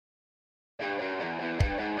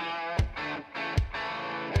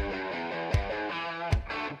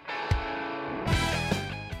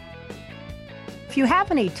If you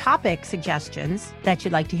have any topic suggestions that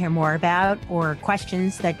you'd like to hear more about or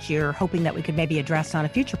questions that you're hoping that we could maybe address on a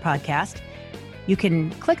future podcast, you can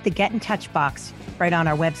click the Get in Touch box right on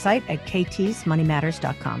our website at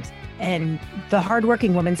ktsmoneymatters.com. And The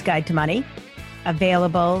Hardworking Woman's Guide to Money,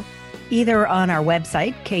 available either on our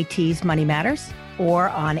website, KT's Money Matters, or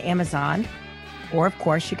on Amazon, or of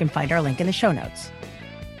course, you can find our link in the show notes.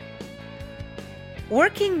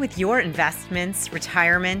 Working with your investments,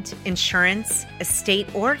 retirement, insurance, estate,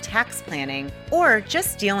 or tax planning, or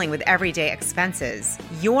just dealing with everyday expenses,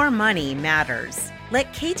 your money matters.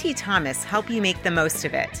 Let KT Thomas help you make the most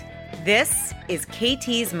of it. This is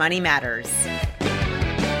KT's Money Matters.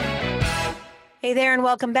 Hey there and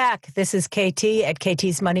welcome back. This is KT at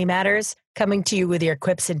KT's Money Matters, coming to you with your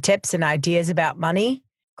quips and tips and ideas about money,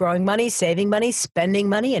 growing money, saving money, spending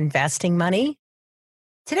money, investing money.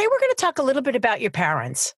 Today, we're going to talk a little bit about your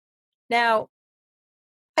parents. Now,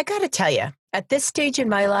 I got to tell you, at this stage in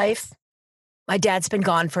my life, my dad's been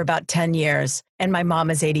gone for about 10 years and my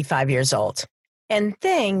mom is 85 years old. And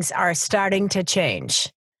things are starting to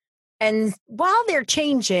change. And while they're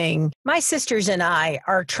changing, my sisters and I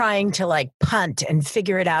are trying to punt and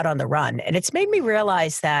figure it out on the run. And it's made me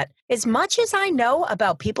realize that as much as I know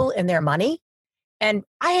about people and their money, and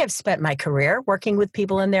I have spent my career working with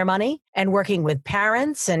people and their money and working with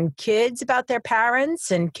parents and kids about their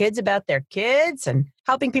parents and kids about their kids and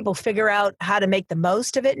helping people figure out how to make the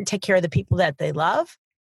most of it and take care of the people that they love.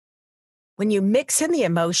 When you mix in the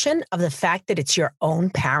emotion of the fact that it's your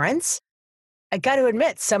own parents, I got to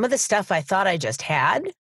admit, some of the stuff I thought I just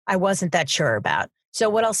had, I wasn't that sure about. So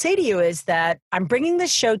what I'll say to you is that I'm bringing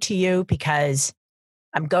this show to you because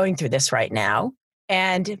I'm going through this right now.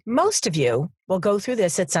 And most of you will go through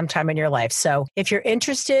this at some time in your life. So if you're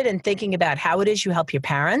interested in thinking about how it is you help your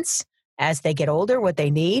parents as they get older, what they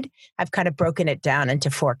need, I've kind of broken it down into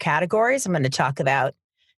 4 categories. I'm going to talk about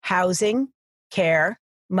housing, care,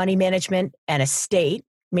 money management, and estate,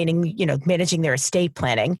 meaning, managing their estate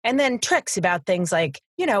planning, and then tricks about things like,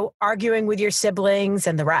 arguing with your siblings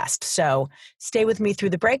and the rest. So stay with me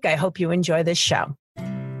through the break. I hope you enjoy this show.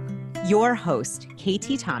 Your host,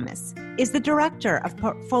 KT Thomas, is the Director of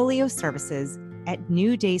Portfolio Services at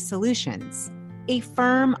New Day Solutions, a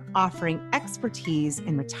firm offering expertise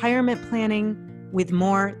in retirement planning with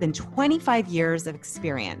more than 25 years of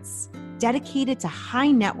experience, dedicated to high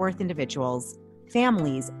net worth individuals,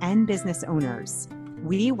 families, and business owners.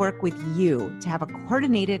 We work with you to have a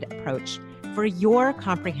coordinated approach for your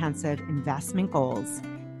comprehensive investment goals,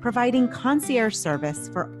 providing concierge service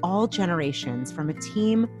for all generations from a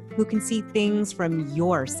team who can see things from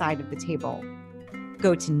your side of the table.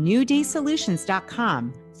 Go to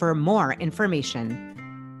newdaysolutions.com for more information.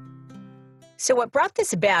 So what brought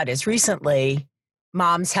this about is recently,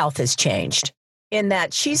 Mom's health has changed in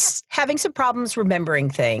that she's having some problems remembering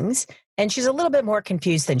things, and she's a little bit more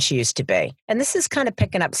confused than she used to be. And this is kind of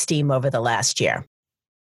picking up steam over the last year.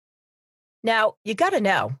 Now, you got to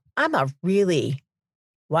know, I'm a really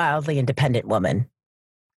wildly independent woman.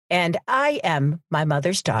 And I am my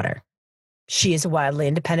mother's daughter. She is a wildly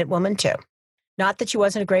independent woman too. Not that she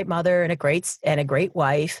wasn't a great mother and a great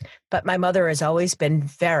wife, but my mother has always been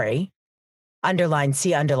very,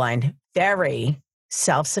 very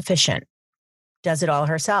self-sufficient. Does it all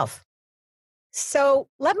herself. So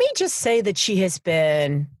let me just say that she has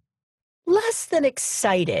been less than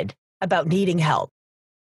excited about needing help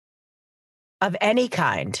of any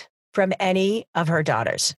kind from any of her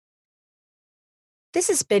daughters. This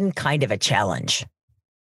has been kind of a challenge.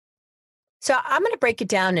 So I'm going to break it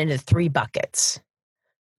down into 3 buckets.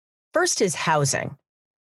 First is housing.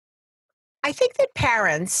 I think that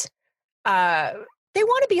parents, they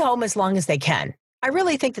want to be home as long as they can. I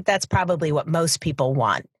really think that that's probably what most people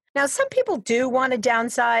want. Now, some people do want to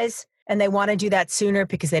downsize, and they want to do that sooner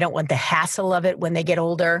because they don't want the hassle of it when they get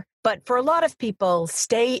older. But for a lot of people,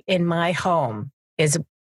 stay in my home is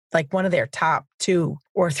like one of their top 2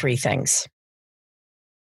 or 3 things.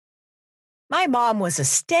 My mom was a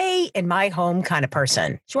stay in my home kind of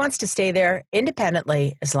person. She wants to stay there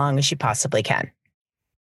independently as long as she possibly can.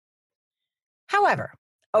 However,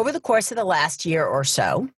 over the course of the last year or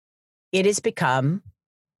so, it has become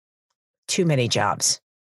too many jobs.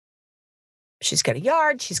 She's got a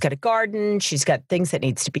yard, she's got a garden, she's got things that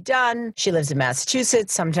needs to be done. She lives in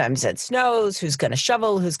Massachusetts. Sometimes it snows. Who's going to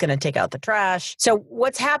shovel? Who's going to take out the trash? So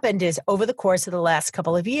what's happened is over the course of the last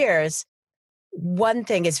couple of years, one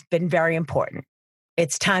thing has been very important.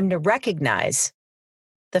 It's time to recognize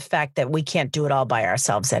the fact that we can't do it all by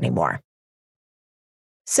ourselves anymore.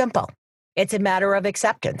 Simple. It's a matter of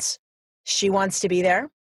acceptance. She wants to be there.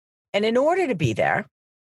 And in order to be there,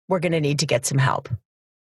 we're going to need to get some help.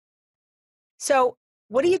 So,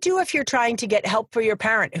 what do you do if you're trying to get help for your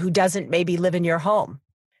parent who doesn't maybe live in your home?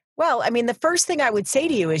 Well, I mean, the first thing I would say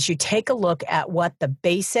to you is you take a look at what the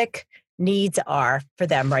basic needs are for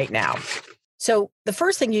them right now. So, the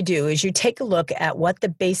first thing you do is you take a look at what the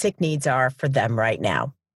basic needs are for them right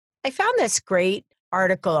now. I found this great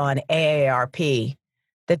article on AARP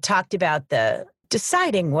that talked about the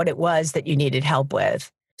deciding what it was that you needed help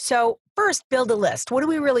with. So, first, build a list. What do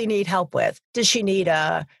we really need help with? Does she need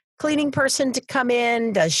a cleaning person to come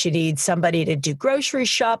in? Does she need somebody to do grocery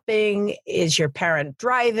shopping? Is your parent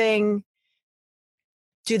driving?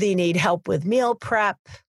 Do they need help with meal prep?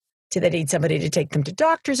 Do they need somebody to take them to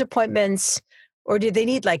doctor's appointments? Or do they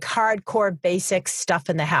need like hardcore basic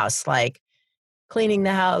stuff in the house, like cleaning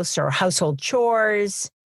the house or household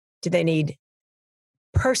chores? Do they need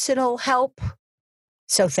personal help?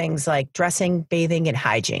 So things like dressing, bathing, and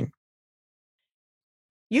hygiene.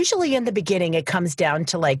 Usually in the beginning, it comes down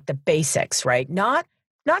to like the basics, right? Not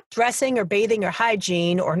dressing or bathing or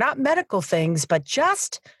hygiene or not medical things, but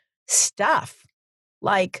just stuff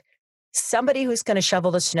like somebody who's going to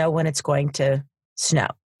shovel the snow when it's going to snow.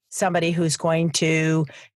 Somebody who's going to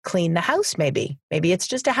clean the house, maybe. Maybe it's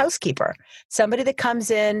just a housekeeper. Somebody that comes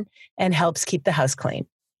in and helps keep the house clean.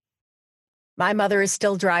 My mother is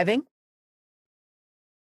still driving,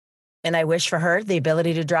 and I wish for her the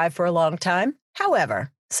ability to drive for a long time. However,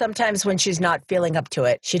 sometimes when she's not feeling up to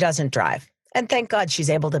it, she doesn't drive. And thank God she's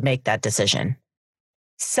able to make that decision.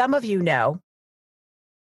 Some of you know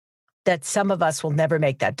that some of us will never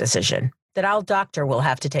make that decision, that our doctor will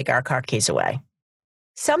have to take our car keys away.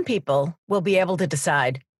 Some people will be able to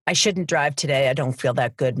decide, I shouldn't drive today. I don't feel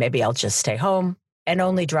that good. Maybe I'll just stay home and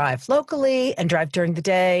only drive locally and drive during the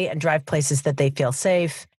day and drive places that they feel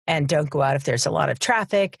safe and don't go out if there's a lot of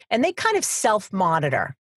traffic. And they kind of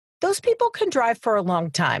self-monitor. Those people can drive for a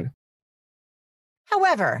long time.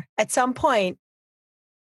 However, at some point,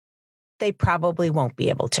 they probably won't be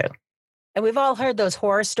able to. And we've all heard those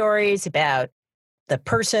horror stories about the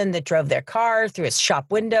person that drove their car through a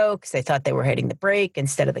shop window because they thought they were hitting the brake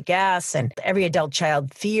instead of the gas. And every adult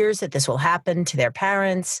child fears that this will happen to their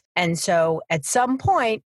parents. And so at some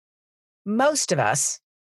point, most of us,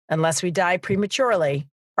 unless we die prematurely,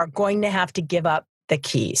 are going to have to give up the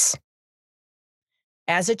keys.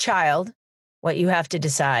 As a child, what you have to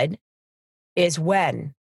decide is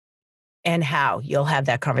when and how you'll have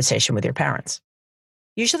that conversation with your parents.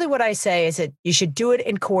 Usually what I say is that you should do it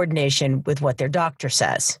in coordination with what their doctor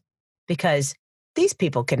says, because these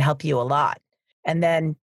people can help you a lot. And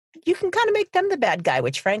then you can kind of make them the bad guy,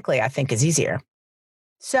 which frankly, I think is easier.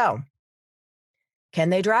 So, can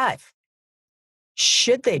they drive?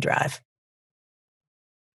 Should they drive?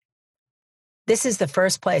 This is the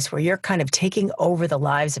first place where you're kind of taking over the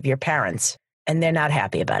lives of your parents and they're not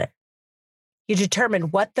happy about it. You determine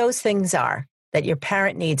what those things are that your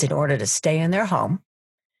parent needs in order to stay in their home.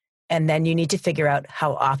 And then you need to figure out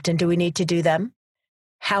how often do we need to do them?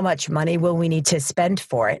 How much money will we need to spend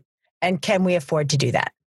for it? And can we afford to do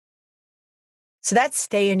that? So that's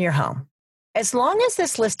stay in your home. As long as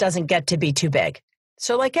this list doesn't get to be too big.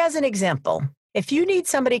 So like as an example, if you need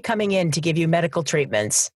somebody coming in to give you medical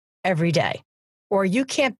treatments every day, or you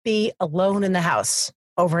can't be alone in the house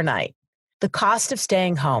overnight, the cost of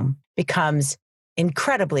staying home becomes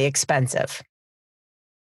incredibly expensive.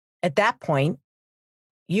 At that point,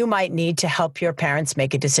 you might need to help your parents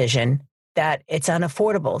make a decision that it's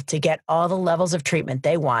unaffordable to get all the levels of treatment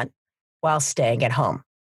they want while staying at home.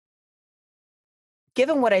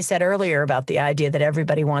 Given what I said earlier about the idea that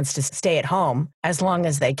everybody wants to stay at home as long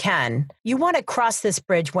as they can, you want to cross this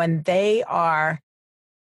bridge when they are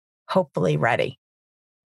hopefully ready.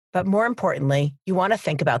 But more importantly, you want to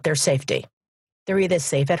think about their safety. They're either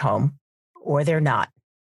safe at home or they're not.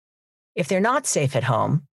 If they're not safe at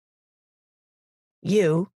home,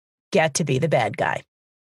 you get to be the bad guy.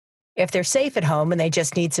 If they're safe at home and they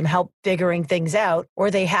just need some help figuring things out,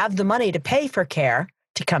 or they have the money to pay for care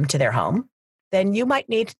to come to their home, then you might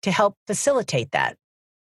need to help facilitate that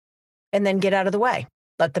and then get out of the way.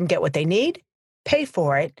 Let them get what they need, pay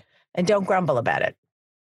for it, and don't grumble about it.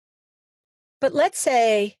 But let's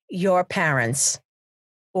say your parents,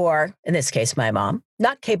 or in this case, my mom,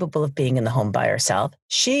 not capable of being in the home by herself,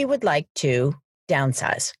 she would like to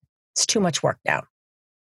downsize. It's too much work now.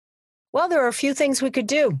 Well, there are a few things we could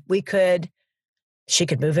do. She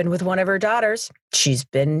could move in with one of her daughters. She's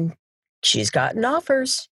gotten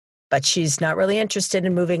offers, but she's not really interested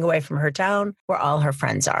in moving away from her town where all her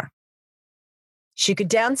friends are. She could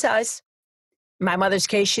downsize. In my mother's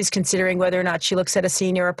case, she's considering whether or not she looks at a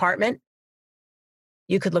senior apartment.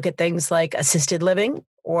 You could look at things like assisted living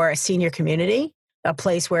or a senior community, a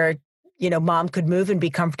place where, mom could move and be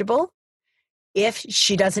comfortable. if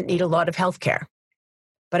she doesn't need a lot of health care.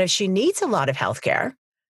 But if she needs a lot of health care,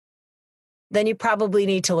 then you probably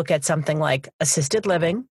need to look at something like assisted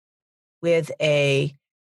living with a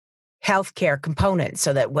healthcare component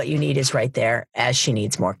so that what you need is right there as she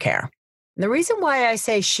needs more care. And the reason why I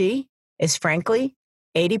say she is, frankly,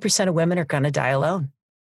 80% of women are going to die alone.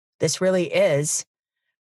 This really is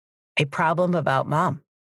a problem about mom.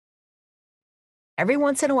 Every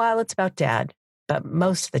once in a while, it's about dad, but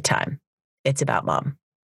most of the time, it's about mom.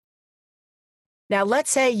 Now,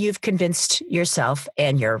 let's say you've convinced yourself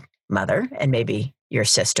and your mother and maybe your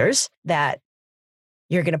sisters that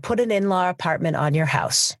you're going to put an in-law apartment on your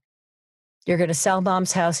house. You're going to sell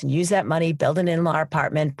mom's house and use that money, build an in-law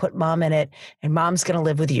apartment, put mom in it, and mom's going to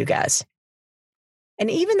live with you guys. And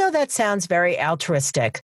even though that sounds very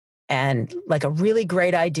altruistic and like a really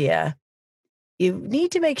great idea, you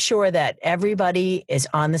need to make sure that everybody is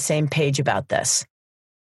on the same page about this.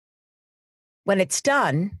 When it's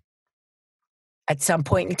done, at some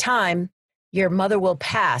point in time, your mother will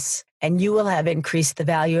pass and you will have increased the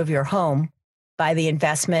value of your home by the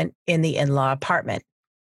investment in the in-law apartment.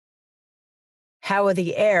 How are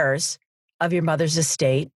the heirs of your mother's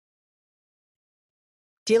estate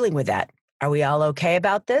dealing with that? Are we all okay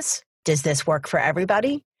about this? Does this work for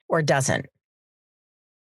everybody or doesn't?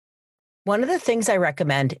 One of the things I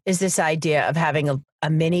recommend is this idea of having a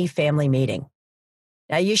mini family meeting.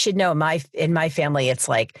 Now, you should know in my family, it's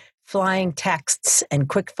like flying texts and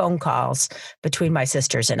quick phone calls between my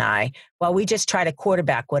sisters and I while we just try to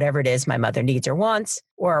quarterback whatever it is my mother needs or wants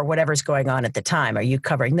or whatever's going on at the time. Are you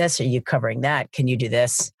covering this? Are you covering that? Can you do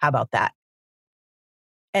this? How about that?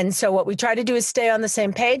 And so what we try to do is stay on the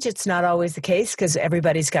same page. It's not always the case because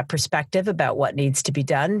everybody's got perspective about what needs to be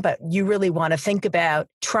done, but you really want to think about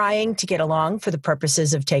trying to get along for the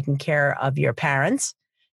purposes of taking care of your parents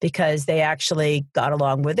because they actually got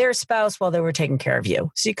along with their spouse while they were taking care of you.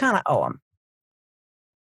 So you kind of owe them.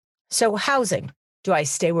 So housing. Do I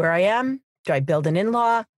stay where I am? Do I build an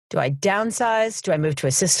in-law? Do I downsize? Do I move to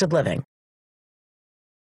assisted living?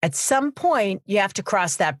 At some point, you have to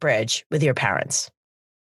cross that bridge with your parents.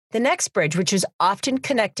 The next bridge, which is often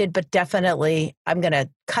connected, but definitely I'm going to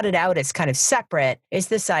cut it out as kind of separate, is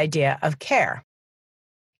this idea of care.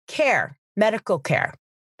 Care, medical care.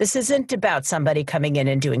 This isn't about somebody coming in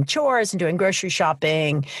and doing chores and doing grocery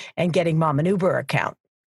shopping and getting mom an Uber account.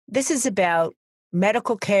 This is about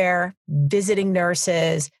medical care, visiting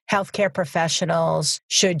nurses, healthcare professionals.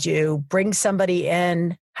 Should you bring somebody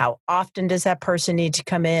in? How often does that person need to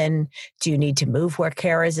come in? Do you need to move where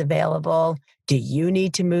care is available? Do you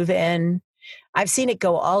need to move in? I've seen it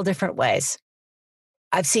go all different ways.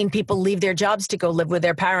 I've seen people leave their jobs to go live with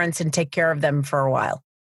their parents and take care of them for a while.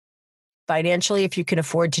 Financially, if you can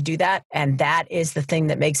afford to do that, and that is the thing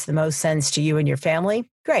that makes the most sense to you and your family,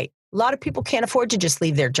 great. A lot of people can't afford to just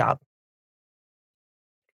leave their job.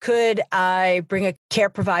 Could I bring a care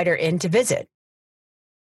provider in to visit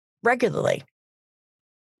regularly?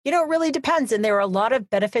 It really depends. And there are a lot of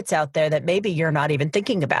benefits out there that maybe you're not even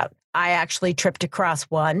thinking about. I actually tripped across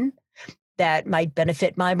one that might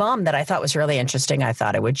benefit my mom that I thought was really interesting. I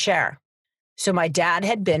thought I would share. So my dad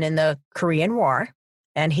had been in the Korean War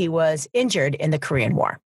and he was injured in the Korean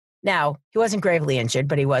War. Now, he wasn't gravely injured,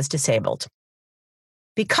 but he was disabled.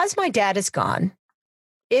 Because my dad is gone,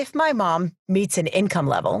 if my mom meets an income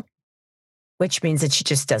level, which means that she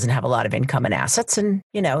just doesn't have a lot of income and assets, and,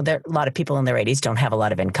 there are a lot of people in their 80s don't have a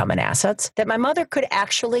lot of income and assets, that my mother could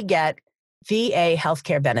actually get VA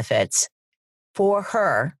healthcare benefits for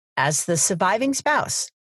her as the surviving spouse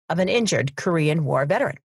of an injured Korean War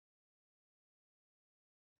veteran.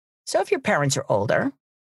 So if your parents are older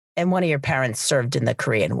and one of your parents served in the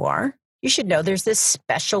Korean War, you should know there's this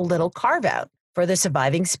special little carve out for the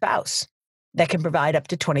surviving spouse that can provide up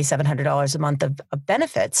to $2,700 a month of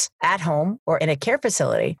benefits at home or in a care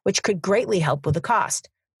facility, which could greatly help with the cost.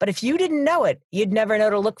 But if you didn't know it, you'd never know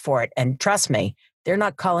to look for it. And trust me, they're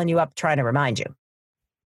not calling you up trying to remind you.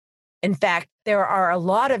 In fact, there are a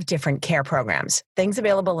lot of different care programs, things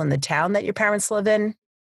available in the town that your parents live in,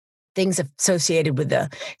 things associated with the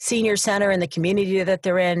senior center and the community that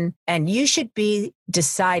they're in. And you should be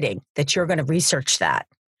deciding that you're going to research that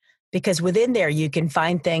because within there, you can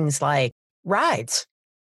find things like rides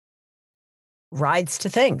to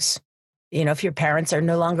things. If your parents are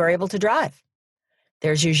no longer able to drive,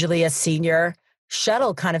 there's usually a senior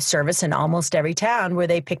shuttle kind of service in almost every town where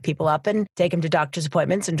they pick people up and take them to doctor's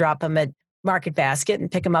appointments and drop them at Market Basket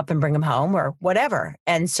and pick them up and bring them home or whatever.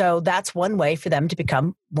 And so that's one way for them to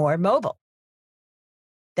become more mobile.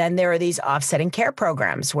 Then there are these offsetting care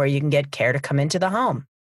programs where you can get care to come into the home.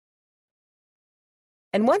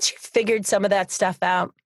 And once you've figured some of that stuff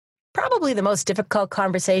out, Probably the most difficult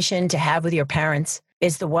conversation to have with your parents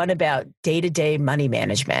is the one about day-to-day money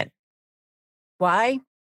management. Why?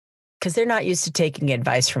 Because they're not used to taking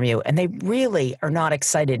advice from you, and they really are not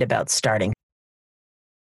excited about starting.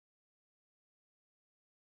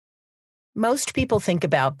 Most people think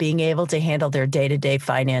about being able to handle their day-to-day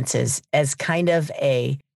finances as kind of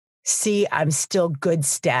a, see, I'm still good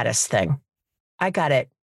status thing. I got it.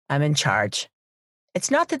 I'm in charge. It's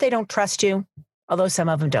not that they don't trust you, although some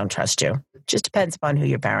of them don't trust you. It just depends upon who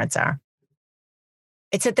your parents are.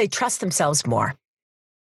 It's that they trust themselves more,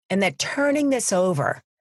 and that turning this over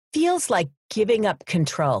feels like giving up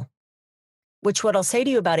control, which what I'll say to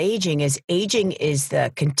you about aging is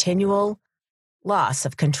the continual loss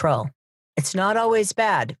of control. It's not always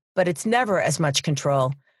bad, but it's never as much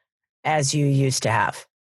control as you used to have.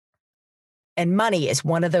 And money is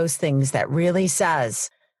one of those things that really says,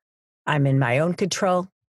 I'm in my own control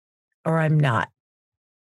or I'm not.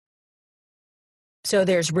 So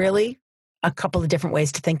there's really a couple of different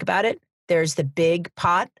ways to think about it. There's the big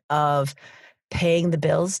pot of paying the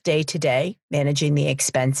bills day to day, managing the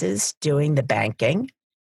expenses, doing the banking.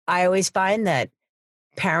 I always find that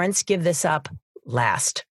parents give this up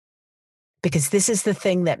last because this is the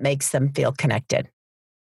thing that makes them feel connected.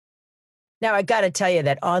 Now, I got to tell you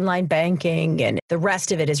that online banking and the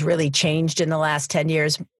rest of it has really changed in the last 10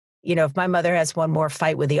 years. You know, if my mother has one more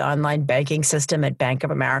fight with the online banking system at Bank of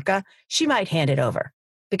America, she might hand it over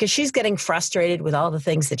because she's getting frustrated with all the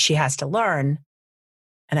things that she has to learn.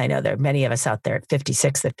 And I know there are many of us out there at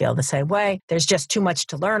 56 that feel the same way. There's just too much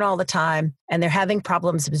to learn all the time, and they're having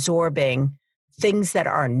problems absorbing things that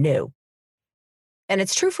are new. And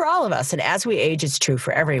it's true for all of us. And as we age, it's true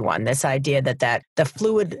for everyone. This idea that the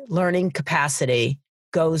fluid learning capacity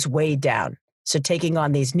goes way down. So taking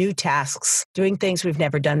on these new tasks, doing things we've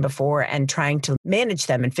never done before and trying to manage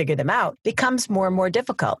them and figure them out becomes more and more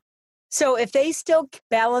difficult. So if they still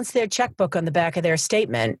balance their checkbook on the back of their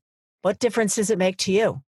statement, what difference does it make to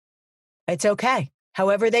you? It's okay.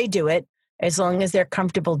 However they do it, as long as they're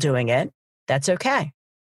comfortable doing it, that's okay.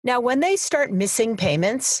 Now, when they start missing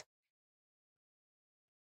payments,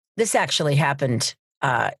 this actually happened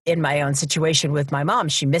in my own situation with my mom.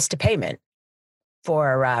 She missed a payment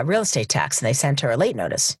for real estate tax, and they sent her a late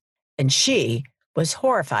notice. And she was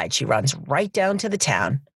horrified. She runs right down to the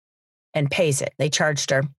town and pays it. They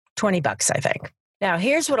charged her $20, I think. Now,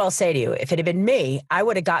 here's what I'll say to you. If it had been me, I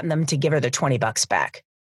would have gotten them to give her the $20 back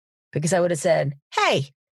because I would have said, hey,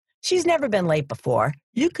 she's never been late before.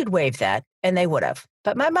 You could waive that, and they would have.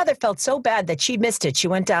 But my mother felt so bad that she missed it. She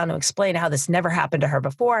went down to explain how this never happened to her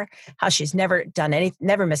before, how she's never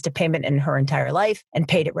never missed a payment in her entire life, and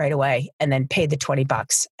paid it right away, and then paid the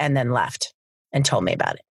 $20 and then left and told me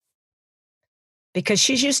about it. Because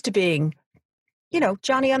she's used to being,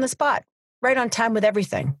 Johnny on the spot, right on time with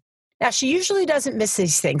everything. Now, she usually doesn't miss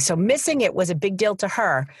these things. So missing it was a big deal to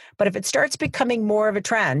her. But if it starts becoming more of a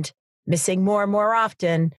trend, missing more and more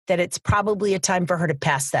often, then it's probably a time for her to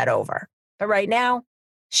pass that over. But right now,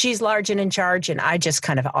 she's large and in charge, and I just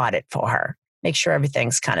kind of audit for her, make sure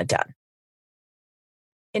everything's kind of done.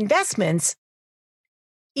 Investments,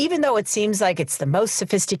 even though it seems like it's the most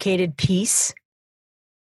sophisticated piece,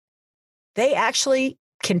 they actually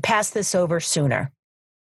can pass this over sooner.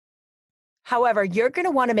 However, you're going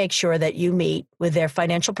to want to make sure that you meet with their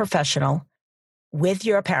financial professional, with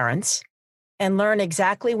your parents, and learn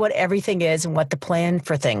exactly what everything is and what the plan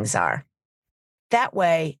for things are. That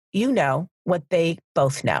way, you know what they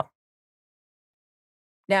both know.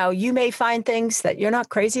 Now, you may find things that you're not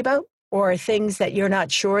crazy about or things that you're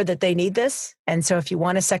not sure that they need this. And so if you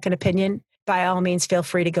want a second opinion, by all means, feel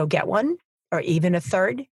free to go get one or even a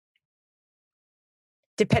third.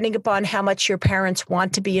 Depending upon how much your parents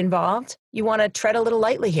want to be involved, you want to tread a little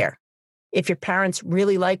lightly here. If your parents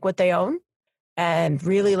really like what they own and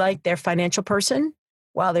really like their financial person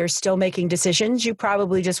while they're still making decisions, you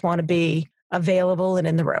probably just want to be available and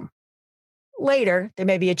in the room. Later, there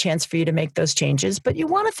may be a chance for you to make those changes, but you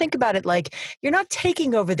want to think about it like you're not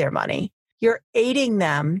taking over their money. You're aiding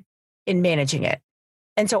them in managing it.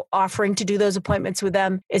 And so offering to do those appointments with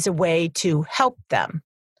them is a way to help them,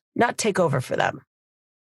 not take over for them.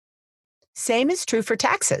 Same is true for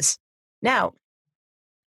taxes. Now,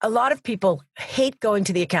 a lot of people hate going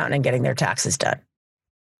to the accountant and getting their taxes done.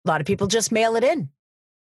 A lot of people just mail it in.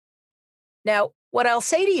 Now, what I'll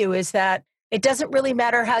say to you is that it doesn't really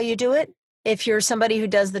matter how you do it. If you're somebody who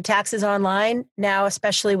does the taxes online now,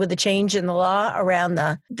 especially with the change in the law around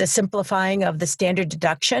the simplifying of the standard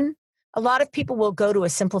deduction, a lot of people will go to a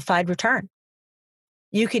simplified return.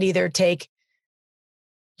 You could either take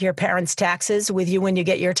your parents' taxes with you when you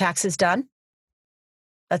get your taxes done.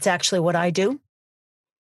 That's actually what I do.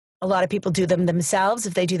 A lot of people do them themselves.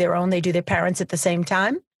 If they do their own, they do their parents at the same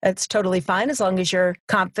time. That's totally fine as long as you're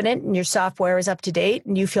confident and your software is up to date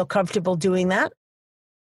and you feel comfortable doing that.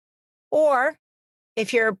 Or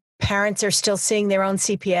if your parents are still seeing their own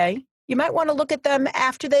CPA, you might want to look at them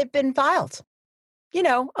after they've been filed.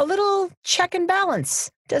 A little check and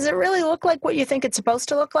balance. Does it really look like what you think it's supposed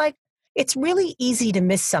to look like? It's really easy to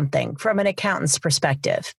miss something from an accountant's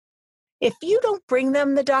perspective. If you don't bring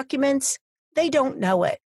them the documents, they don't know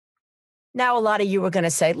it. Now, a lot of you are going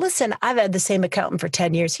to say, listen, I've had the same accountant for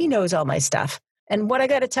 10 years. He knows all my stuff. And what I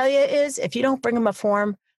got to tell you is if you don't bring them a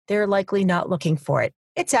form, they're likely not looking for it.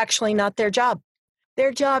 It's actually not their job.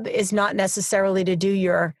 Their job is not necessarily to do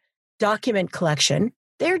your document collection.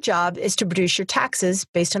 Their job is to produce your taxes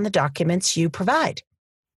based on the documents you provide.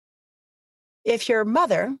 If your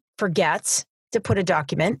mother forgets to put a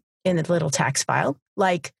document in the little tax file,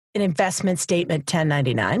 like an investment statement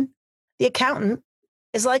 1099, the accountant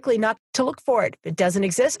is likely not to look for it. If it doesn't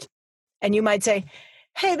exist, and you might say,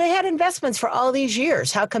 hey, they had investments for all these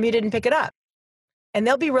years. How come you didn't pick it up? And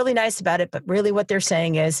they'll be really nice about it, but really what they're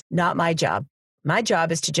saying is not my job. My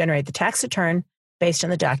job is to generate the tax return based on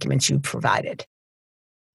the documents you provided.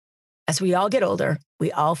 As we all get older,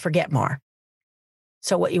 we all forget more.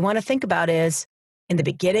 So what you want to think about is, in the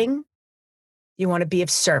beginning, you want to be of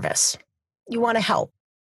service. You want to help.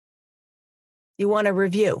 You want to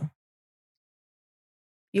review.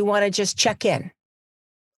 You want to just check in.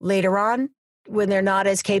 Later on, when they're not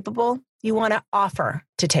as capable, you want to offer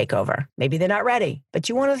to take over. Maybe they're not ready, but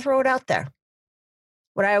you want to throw it out there.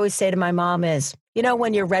 What I always say to my mom is,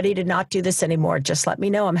 when you're ready to not do this anymore, just let me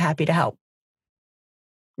know. I'm happy to help.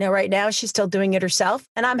 Now, right now, she's still doing it herself,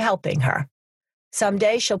 and I'm helping her.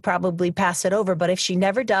 Someday, she'll probably pass it over, but if she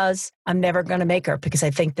never does, I'm never going to make her because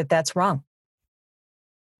I think that that's wrong.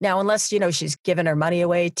 Now, unless, she's given her money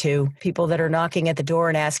away to people that are knocking at the door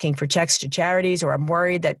and asking for checks to charities, or I'm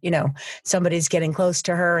worried that, somebody's getting close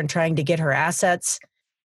to her and trying to get her assets.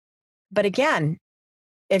 But again,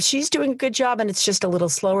 if she's doing a good job and it's just a little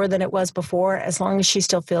slower than it was before, as long as she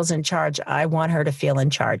still feels in charge, I want her to feel in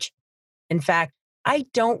charge. In fact, I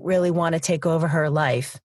don't really want to take over her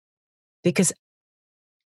life because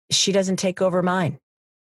she doesn't take over mine.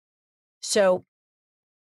 So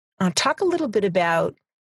I'll talk a little bit about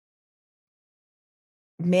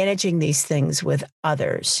managing these things with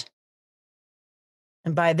others.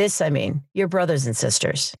 And by this, I mean your brothers and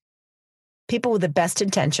sisters, people with the best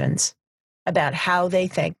intentions about how they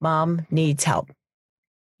think mom needs help.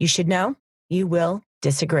 You should know you will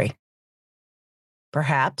disagree.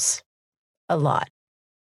 Perhaps a lot.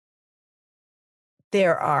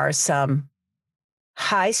 There are some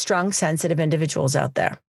high-strung, sensitive individuals out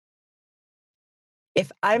there.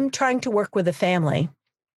 If I'm trying to work with a family,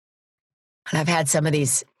 and I've had some of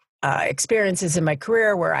these experiences in my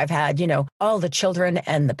career where I've had, all the children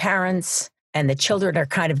and the parents, and the children are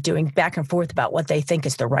kind of doing back and forth about what they think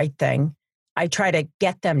is the right thing. I try to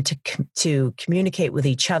get them to communicate with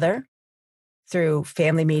each other through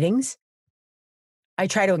family meetings. I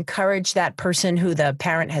try to encourage that person who the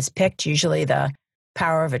parent has picked, usually the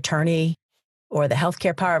power of attorney or the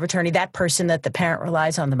healthcare power of attorney, that person that the parent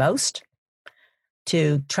relies on the most,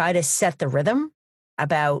 to try to set the rhythm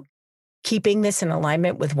about keeping this in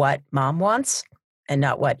alignment with what mom wants and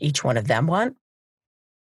not what each one of them want.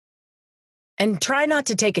 And try not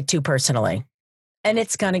to take it too personally. And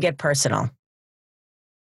it's going to get personal.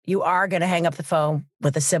 You are going to hang up the phone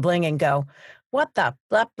with a sibling and go, what the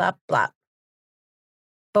blah, blah, blah.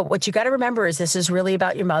 But what you got to remember is this is really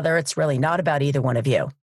about your mother. It's really not about either one of you.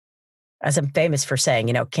 As I'm famous for saying,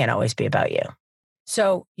 it can't always be about you.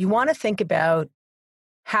 So you want to think about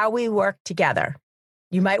how we work together.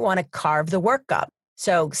 You might want to carve the work up.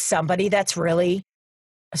 So somebody that's really,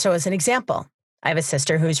 so as an example, I have a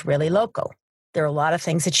sister who's really local. There are a lot of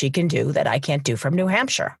things that she can do that I can't do from New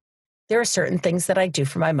Hampshire. There are certain things that I do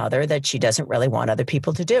for my mother that she doesn't really want other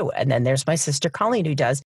people to do. And then there's my sister Colleen who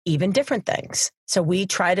does even different things. So we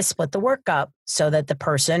try to split the work up so that the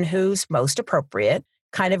person who's most appropriate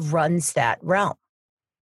kind of runs that realm.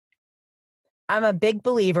 I'm a big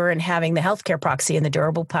believer in having the healthcare proxy and the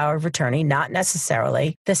durable power of attorney, not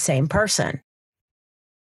necessarily the same person.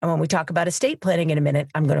 And when we talk about estate planning in a minute,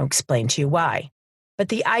 I'm going to explain to you why. But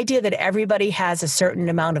the idea that everybody has a certain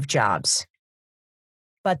amount of jobs,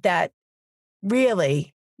 but that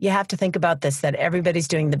really you have to think about this, that everybody's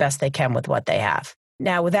doing the best they can with what they have.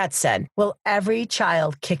 Now, with that said, will every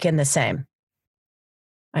child kick in the same?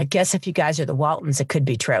 I guess if you guys are the Waltons, it could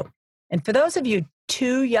be true. And for those of you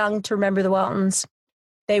too young to remember the Waltons,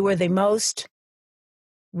 they were the most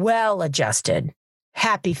well-adjusted,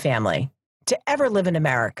 happy family to ever live in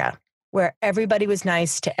America. where everybody was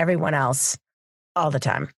nice to everyone else all the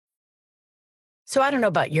time. So I don't know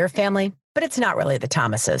about your family, but it's not really the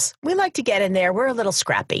Thomases. We like to get in there. We're a little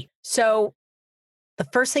scrappy. So the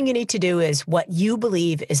first thing you need to do is what you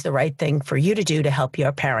believe is the right thing for you to do to help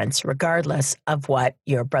your parents, regardless of what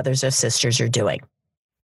your brothers or sisters are doing.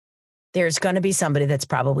 There's going to be somebody that's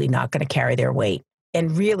probably not going to carry their weight.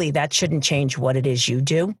 And really, that shouldn't change what it is you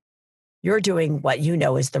do. You're doing what you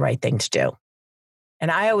know is the right thing to do.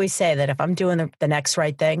 And I always say that if I'm doing the next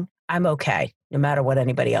right thing, I'm okay, no matter what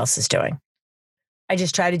anybody else is doing. I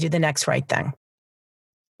just try to do the next right thing.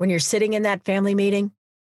 When you're sitting in that family meeting,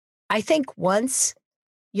 I think once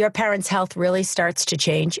your parents' health really starts to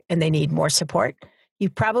change and they need more support, you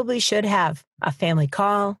probably should have a family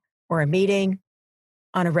call or a meeting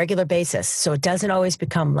on a regular basis. So it doesn't always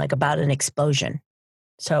become like about an explosion.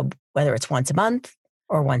 So whether it's once a month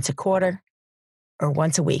or once a quarter or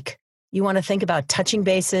once a week, you want to think about touching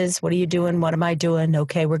bases. What are you doing? What am I doing?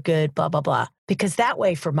 Okay, we're good, blah, blah, blah. Because that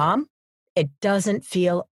way for mom, it doesn't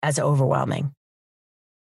feel as overwhelming.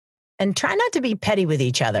 And try not to be petty with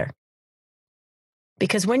each other.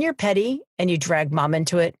 Because when you're petty and you drag mom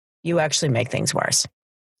into it, you actually make things worse.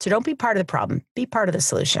 So don't be part of the problem. Be part of the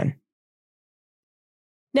solution.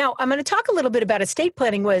 Now, I'm going to talk a little bit about estate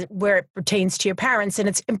planning where it pertains to your parents. And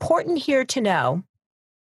it's important here to know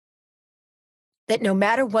that no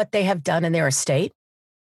matter what they have done in their estate,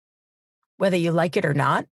 whether you like it or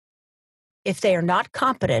not, if they are not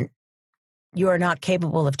competent, you are not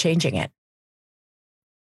capable of changing it.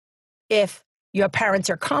 If your parents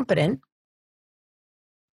are competent,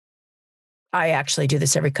 I actually do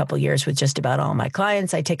this every couple of years with just about all my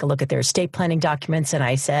clients. I take a look at their estate planning documents and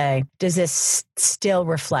I say, does this still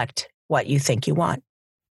reflect what you think you want?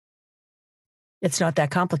 It's not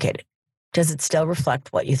that complicated. Does it still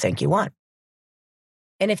reflect what you think you want?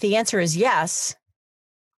 And if the answer is yes,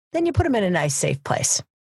 then you put them in a nice, safe place.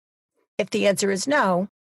 If the answer is no,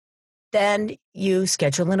 then you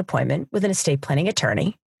schedule an appointment with an estate planning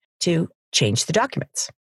attorney to change the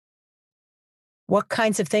documents. What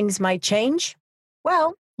kinds of things might change?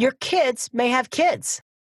 Well, your kids may have kids.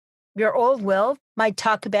 Your old will might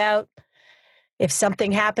talk about if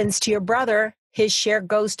something happens to your brother, his share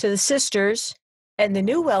goes to the sisters. And the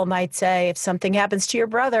new will might say if something happens to your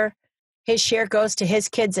brother, his share goes to his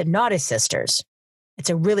kids and not his sisters. It's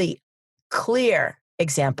a really clear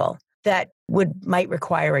example that might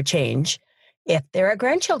require a change if there are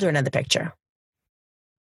grandchildren in the picture.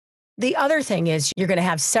 The other thing is you're going to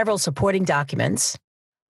have several supporting documents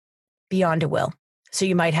beyond a will. So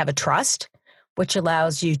you might have a trust, which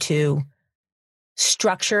allows you to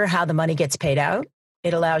structure how the money gets paid out.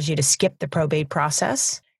 It allows you to skip the probate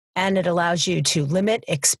process, and it allows you to limit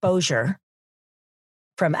exposure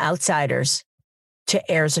from outsiders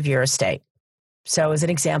to heirs of your estate. So as an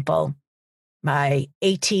example, my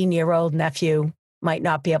 18-year-old nephew might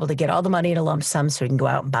not be able to get all the money in a lump sum so he can go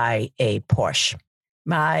out and buy a Porsche.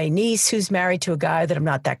 My niece, who's married to a guy that I'm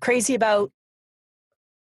not that crazy about,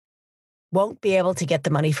 won't be able to get the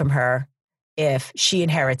money from her if she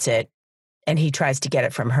inherits it and he tries to get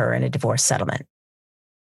it from her in a divorce settlement.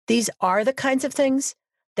 These are the kinds of things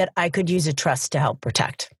that I could use a trust to help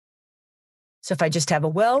protect. So if I just have a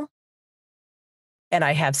will and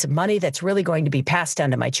I have some money that's really going to be passed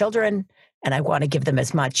down to my children and I want to give them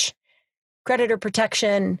as much creditor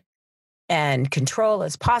protection and control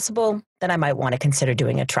as possible, then I might want to consider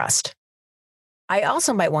doing a trust. I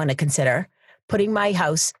also might want to consider putting my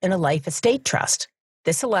house in a life estate trust.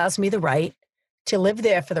 This allows me the right to live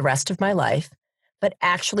there for the rest of my life, but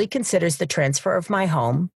actually considers the transfer of my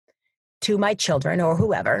home to my children or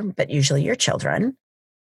whoever, but usually your children,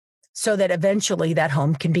 so that eventually that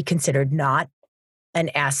home can be considered not an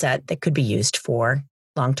asset that could be used for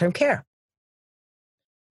long-term care.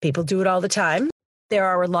 People do it all the time. There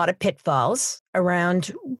are a lot of pitfalls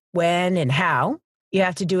around when and how. You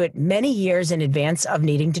have to do it many years in advance of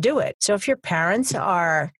needing to do it. So if your parents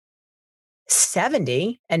are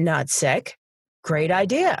 70 and not sick, great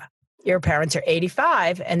idea. Your parents are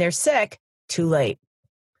 85 and they're sick, too late.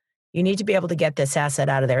 You need to be able to get this asset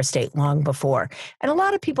out of their estate long before. And a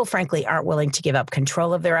lot of people, frankly, aren't willing to give up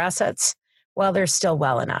control of their assets while they're still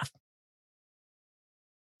well enough.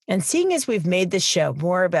 And seeing as we've made this show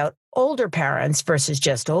more about older parents versus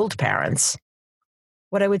just old parents,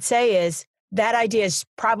 what I would say is that idea is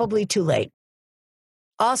probably too late.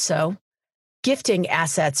 Also, gifting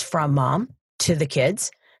assets from mom to the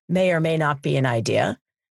kids may or may not be an idea,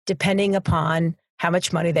 depending upon how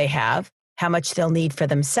much money they have, how much they'll need for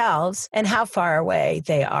themselves, and how far away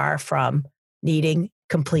they are from needing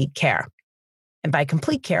complete care. And by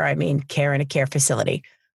complete care, I mean care in a care facility,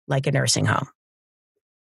 like a nursing home.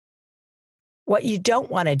 What you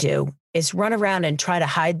don't want to do is run around and try to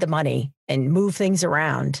hide the money and move things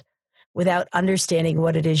around without understanding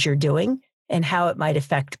what it is you're doing and how it might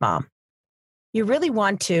affect mom. You really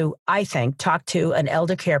want to, I think, talk to an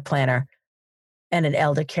elder care planner and an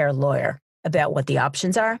elder care lawyer about what the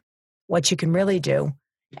options are, what you can really do,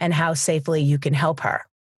 and how safely you can help her.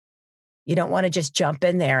 You don't want to just jump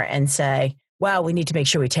in there and say, well, we need to make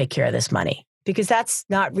sure we take care of this money, because that's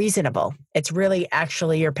not reasonable. It's really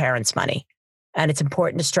actually your parents' money, and it's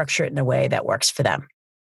important to structure it in a way that works for them.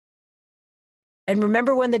 And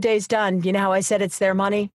remember, when the day's done, you know how I said it's their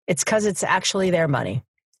money? It's because it's actually their money.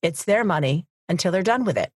 It's their money until they're done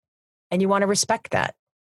with it. And you want to respect that.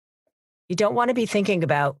 You don't want to be thinking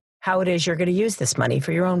about how it is you're going to use this money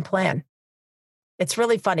for your own plan. It's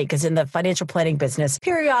really funny because in the financial planning business,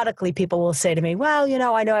 periodically people will say to me, well, you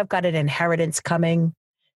know, I know I've got an inheritance coming,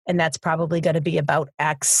 and that's probably going to be about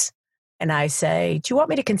X. And I say, do you want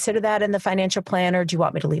me to consider that in the financial plan, or do you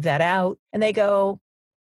want me to leave that out? And they go,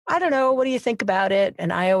 I don't know. What do you think about it?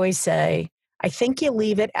 And I always say, I think you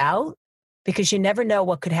leave it out because you never know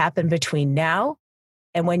what could happen between now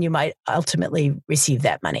and when you might ultimately receive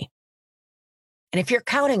that money. And if you're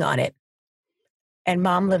counting on it, and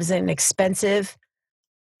mom lives in an expensive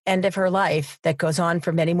end of her life that goes on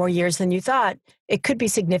for many more years than you thought, it could be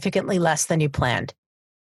significantly less than you planned.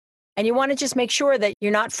 And you want to just make sure that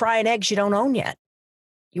you're not frying eggs you don't own yet.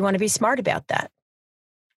 You want to be smart about that.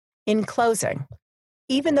 In closing,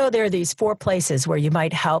 even though there are these 4 places where you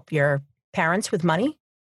might help your parents with money,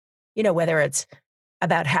 you know, whether it's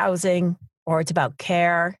about housing or it's about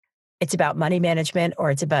care, it's about money management,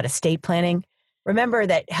 or it's about estate planning, remember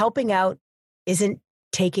that helping out isn't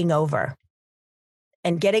taking over.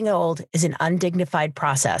 And getting old is an undignified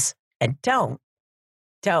process. And don't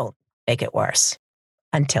make it worse.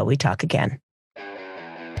 Until we talk again.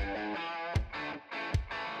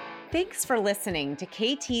 Thanks for listening to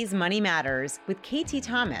KT's Money Matters with KT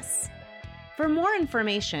Thomas. For more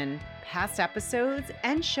information, past episodes,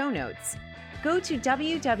 and show notes, go to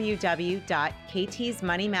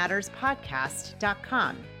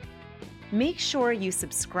www.ktsmoneymatterspodcast.com. Make sure you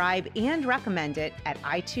subscribe and recommend it at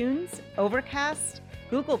iTunes, Overcast,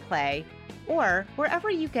 Google Play, or wherever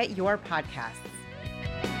you get your podcasts.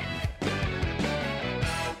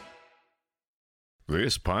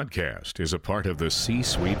 This podcast is a part of the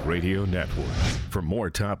C-Suite Radio Network. For more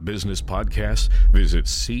top business podcasts, visit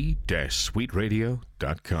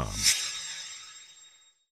c-suiteradio.com.